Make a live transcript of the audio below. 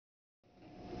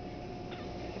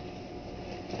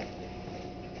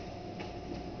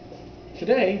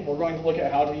Today we're going to look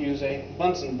at how to use a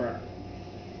Bunsen burner.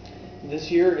 This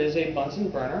here is a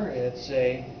Bunsen burner. It's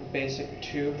a basic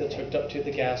tube that's hooked up to the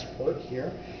gas port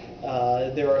here.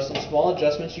 There are some small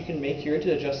adjustments you can make here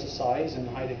to adjust the size and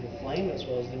height of your flame as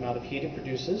well as the amount of heat it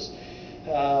produces.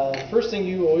 First thing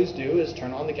you always do is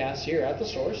turn on the gas here at the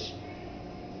source.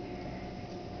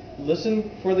 Listen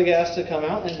for the gas to come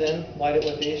out and then light it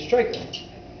with a striker.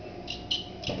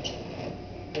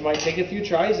 It might take a few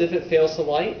tries. If it fails to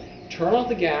light, turn off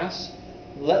the gas,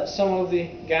 let some of the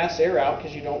gas air out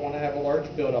because you don't want to have a large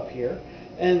buildup here,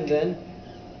 and then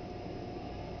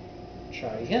try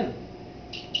again.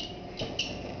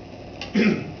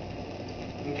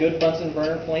 A good Bunsen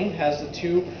burner flame has the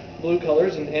two blue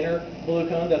colors, an inner blue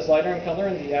cone that's lighter in color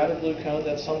and the outer blue cone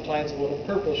that's sometimes a little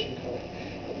purplish in color.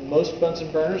 Most Bunsen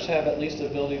burners have at least the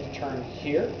ability to turn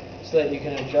here so that you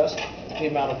can adjust the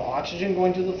amount of oxygen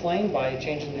going to the flame by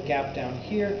changing the gap down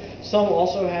here. Some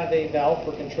also have a valve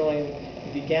for controlling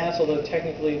the gas, although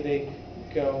technically they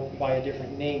go by a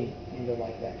different name and go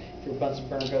like that. If your Bunsen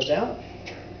burner goes out,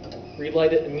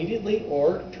 relight it immediately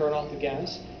or turn off the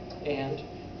gas and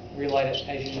relight it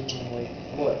as you normally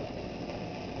would.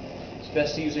 It's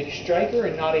best to use a striker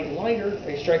and not a lighter,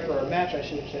 a striker or a match I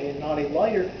should say, and not a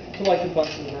lighter to light the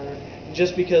Bunsen burner,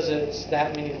 just because it's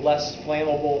that many less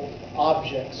flammable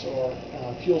objects or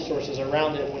fuel sources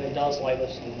around it when it does light up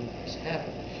so this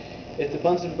happen. If the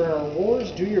Bunsen burner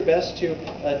roars, do your best to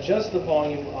adjust the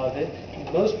volume of it.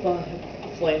 Most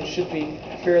flames should be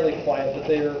fairly quiet, but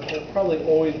there'll probably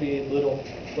always be a little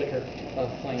flicker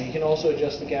of flame. You can also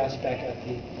adjust the gas back at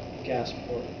the gas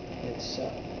port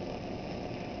itself.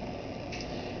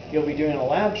 You'll be doing a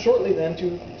lab shortly then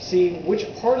to see which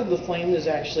part of the flame is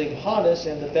actually hottest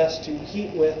and the best to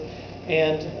heat with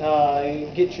and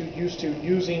get you used to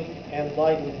using and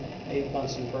lighting a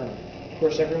Bunsen burner. Of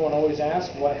course, everyone always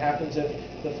asks what happens if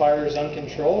the fire is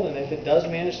uncontrolled, and if it does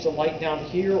manage to light down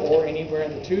here or anywhere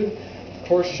in the tube, of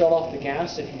course shut off the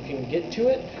gas if you can get to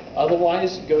it.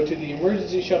 Otherwise, go to the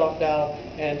emergency shut-off valve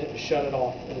and shut it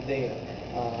off there.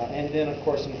 And then, of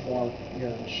course, inform your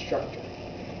instructor.